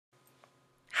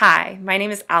Hi, my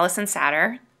name is Allison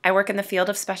Satter. I work in the field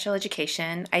of special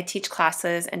education. I teach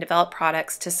classes and develop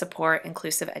products to support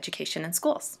inclusive education in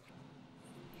schools.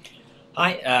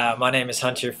 Hi, my name is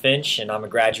Hunter Finch, and I'm a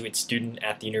graduate student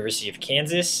at the University of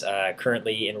Kansas,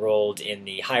 currently enrolled in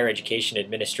the Higher Education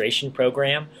Administration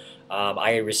program.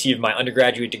 I received my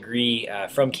undergraduate degree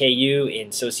from KU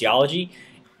in sociology.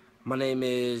 My name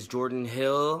is Jordan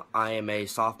Hill. I am a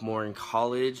sophomore in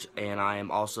college, and I am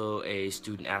also a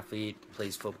student athlete,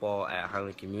 plays football at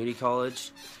Highland Community College.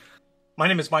 My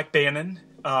name is Mike Bannon.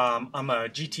 I'm a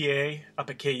GTA up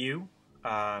at KU,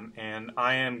 and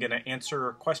I am going to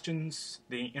answer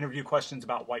the interview questions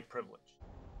about white privilege.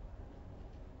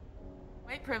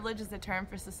 White privilege is a term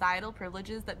for societal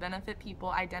privileges that benefit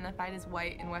people identified as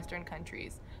white in Western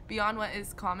countries, beyond what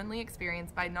is commonly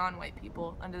experienced by non-white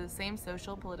people under the same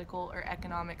social, political, or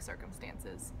economic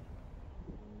circumstances.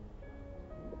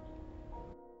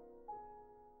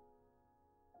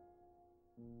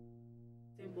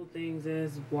 Simple things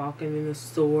as walking in the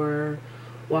store,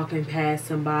 walking past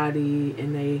somebody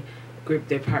and they grip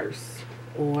their purse,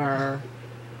 or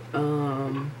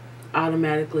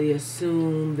automatically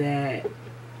assume that,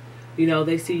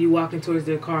 they see you walking towards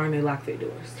their car and they lock their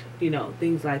doors.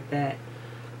 Things like that.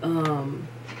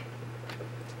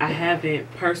 I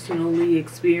haven't personally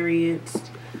experienced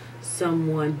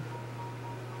someone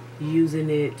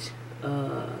using it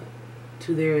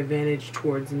to their advantage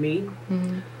towards me.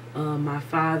 Mm-hmm. My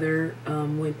father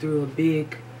went through a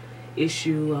big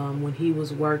issue when he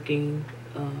was working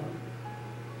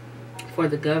for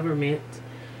the government.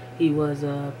 He was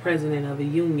president of a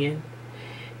union,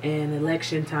 and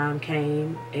election time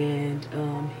came, and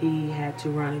he had to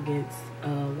run against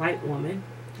a white woman.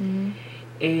 Mm-hmm.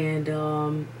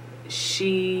 And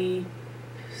she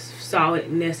saw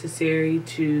it necessary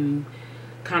to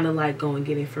kind of like go and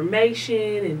get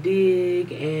information and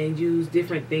dig and use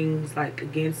different things like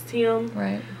against him.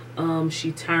 Right.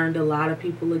 She turned a lot of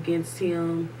people against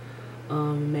him,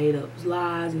 made up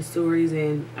lies and stories,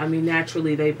 and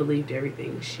naturally they believed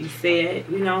everything she said,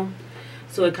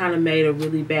 so it kind of made a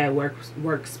really bad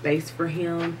workspace for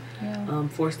him. Yeah.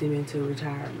 Forced him into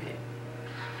retirement.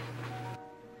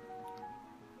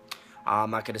 I'm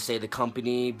not going to say the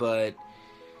company, but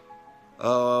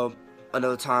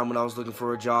another time when I was looking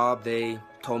for a job, they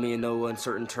told me in no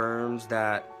uncertain terms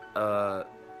that, I'm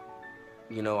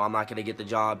not going to get the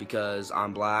job because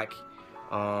I'm black.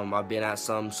 I've been at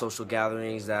some social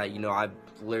gatherings that, I've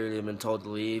literally been told to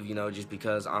leave, just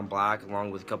because I'm black,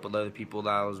 along with a couple of other people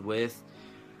that I was with.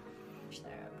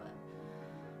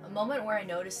 But a moment where I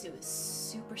noticed it was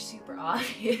super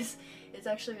obvious, it's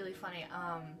actually really funny.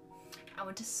 I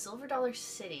went to Silver Dollar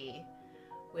City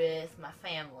with my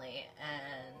family,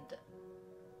 and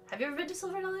have you ever been to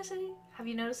Silver Dollar City? Have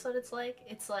you noticed what it's like?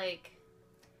 It's like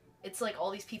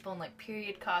all these people in like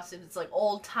period costumes. It's like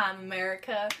old time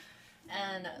America.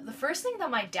 And the first thing that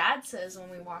my dad says when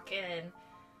we walk in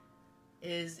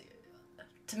is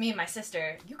to me and my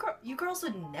sister, you girls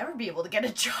would never be able to get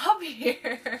a job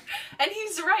here. And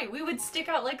he's right. We would stick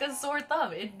out like a sore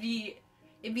thumb. It'd be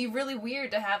really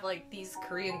weird to have like these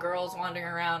Korean girls wandering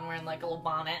around wearing like a little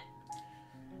bonnet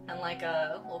and like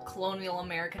a little colonial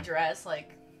America dress.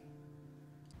 Like,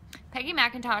 Peggy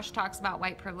McIntosh talks about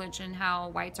white privilege and how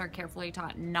whites are carefully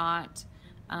taught not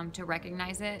to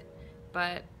recognize it,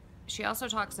 but she also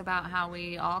talks about how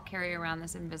we all carry around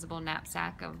this invisible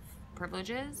knapsack of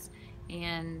privileges,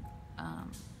 and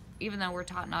even though we're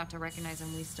taught not to recognize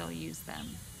them, we still use them.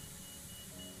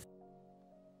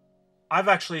 I've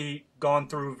actually gone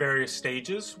through various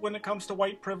stages when it comes to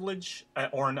white privilege,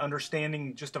 or an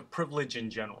understanding just of privilege in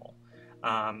general.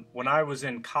 When I was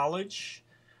in college,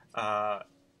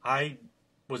 I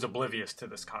was oblivious to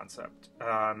this concept.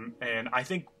 And I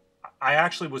think I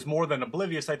actually was more than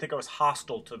oblivious. I think I was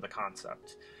hostile to the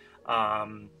concept.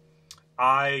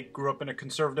 I grew up in a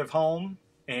conservative home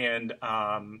and,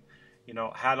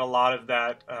 had a lot of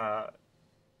that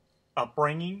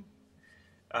upbringing.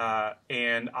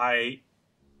 And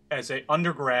as an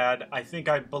undergrad, I think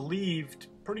I believed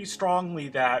pretty strongly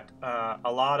that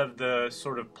a lot of the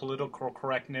sort of political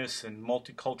correctness and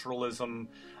multiculturalism,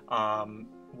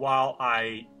 while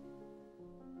I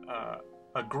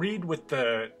agreed with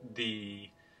the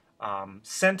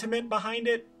sentiment behind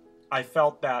it, I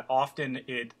felt that often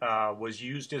it was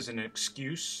used as an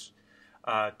excuse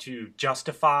to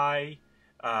justify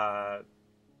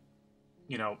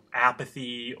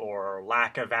apathy or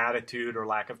lack of attitude or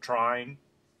lack of trying.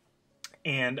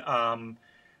 And I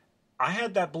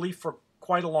had that belief for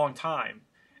quite a long time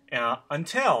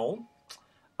until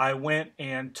I went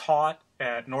and taught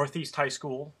at Northeast High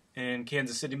School in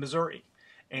Kansas City, Missouri.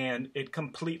 and it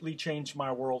completely changed my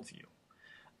worldview.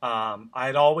 I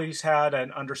had always had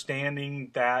an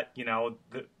understanding that,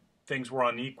 that things were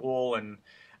unequal and,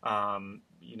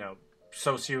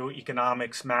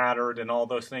 socioeconomics mattered and all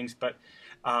those things, but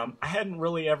I hadn't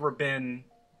really ever been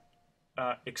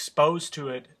exposed to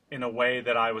it in a way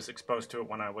that I was exposed to it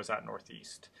when I was at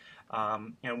Northeast.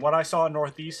 And what I saw at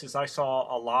Northeast is I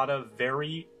saw a lot of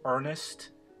very earnest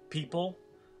people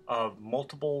of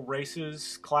multiple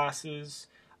races, classes,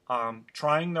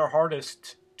 trying their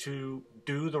hardest to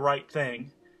do the right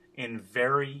thing in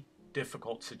very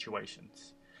difficult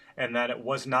situations. And that it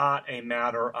was not a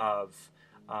matter of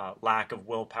lack of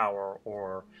willpower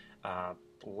or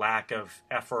lack of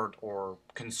effort or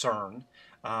concern,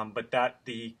 but that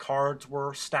the cards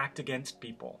were stacked against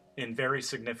people in very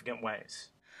significant ways.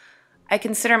 I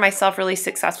consider myself really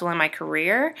successful in my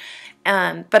career,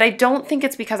 but I don't think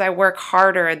it's because I work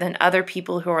harder than other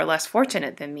people who are less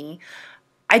fortunate than me.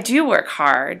 I do work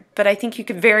hard, but I think you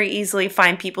could very easily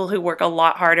find people who work a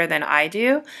lot harder than I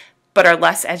do, but are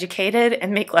less educated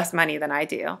and make less money than I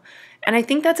do. And I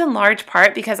think that's in large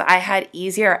part because I had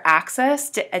easier access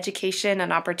to education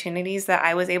and opportunities that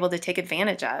I was able to take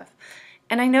advantage of.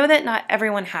 And I know that not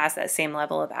everyone has that same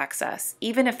level of access,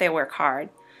 even if they work hard.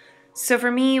 So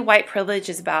for me, white privilege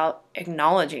is about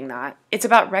acknowledging that. It's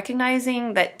about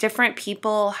recognizing that different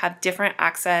people have different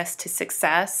access to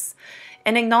success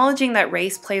and acknowledging that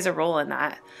race plays a role in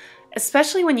that,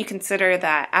 especially when you consider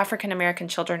that African American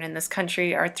children in this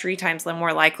country are 3 times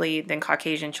more likely than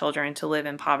Caucasian children to live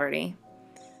in poverty.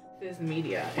 There's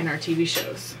media in our TV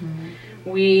shows.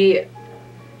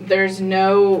 There's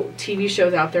no TV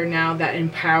shows out there now that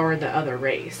empower the other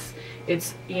race.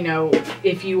 It's,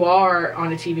 if you are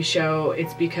on a TV show,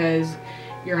 it's because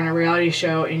you're on a reality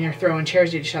show and you're throwing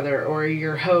chairs at each other, or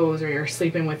you're hoes, or you're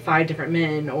sleeping with 5 different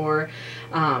men, or,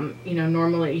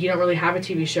 normally you don't really have a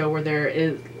TV show where there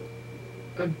is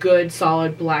a good,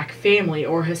 solid black family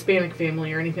or Hispanic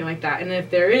family or anything like that. And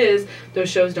if there is, those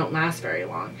shows don't last very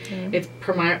long. It's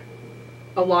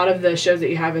a lot of the shows that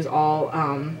you have is all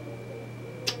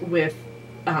with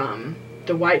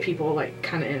the white people, like,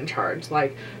 kind of in charge,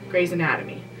 like Grey's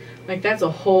Anatomy. Like, that's a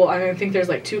whole, I think there's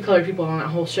like 2 colored people on that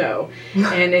whole show.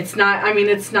 And it's not,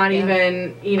 it's not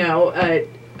even,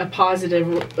 a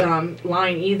positive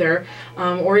line either.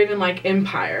 Or even like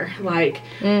Empire. Like,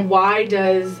 why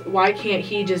can't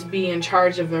he just be in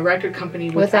charge of a record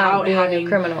company without being having a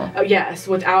criminal? Yes,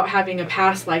 without having a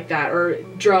past like that, or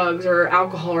drugs, or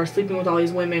alcohol, or sleeping with all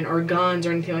these women, or guns,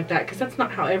 or anything like that. Because that's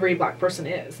not how every black person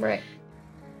is. Right.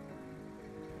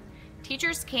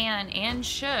 Teachers can and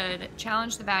should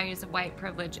challenge the values of white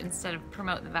privilege instead of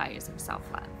promote the values of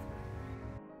self-love.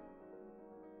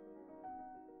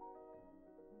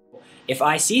 If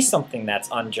I see something that's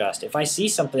unjust, if I see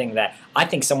something that I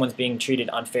think someone's being treated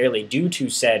unfairly due to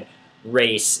said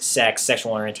race, sex,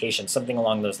 sexual orientation, something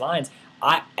along those lines,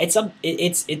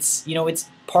 it's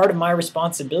part of my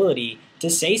responsibility to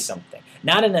say something.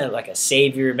 Not in a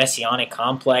savior messianic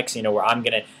complex,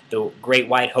 where the great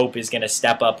white hope is gonna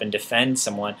step up and defend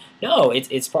someone. No,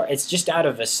 it's just out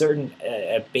of a certain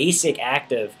a basic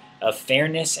act of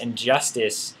fairness and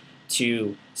justice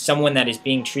to someone that is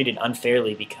being treated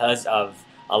unfairly because of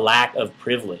a lack of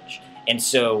privilege. And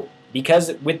so,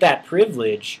 because with that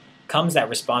privilege comes that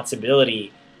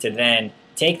responsibility to then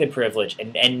take the privilege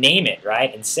and name it,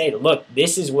 right? And say, look,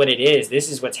 this is what it is.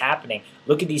 This is what's happening.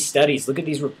 Look at these studies. Look at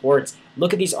these reports.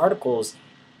 Look at these articles.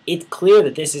 It's clear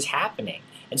that this is happening.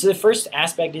 And so the first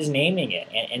aspect is naming it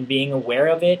and being aware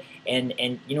of it and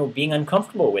being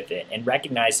uncomfortable with it and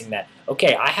recognizing that,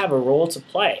 okay, I have a role to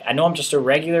play. I know I'm just a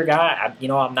regular guy.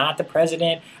 I'm not the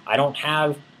president.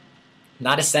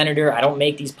 Not a senator. I don't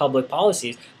make these public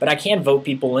policies, but I can vote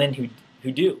people in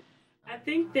who do. I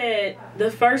think that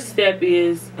the first step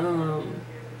is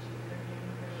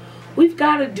we've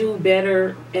got to do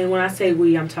better, and when I say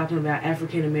we, I'm talking about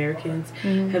African Americans,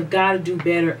 have got to do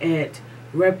better at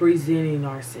representing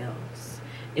ourselves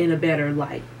in a better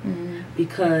light.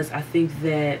 Because I think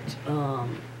that,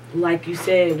 like you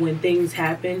said, when things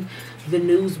happen, the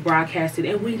news broadcasts it,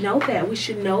 and we know that. We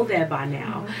should know that by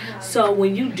now. So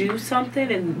when you do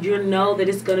something and you know that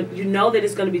it's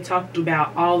gonna be talked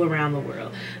about all around the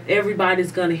world,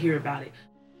 everybody's gonna hear about it.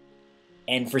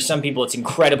 And for some people, it's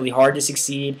incredibly hard to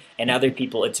succeed, and other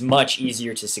people, it's much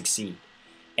easier to succeed.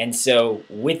 And so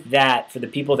with that, for the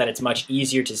people that it's much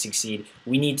easier to succeed,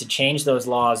 we need to change those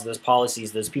laws, those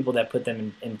policies, those people that put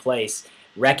them in place,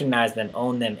 recognize them,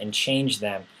 own them, and change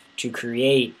them to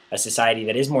create a society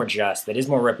that is more just, that is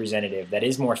more representative, that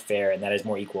is more fair, and that is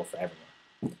more equal for everyone.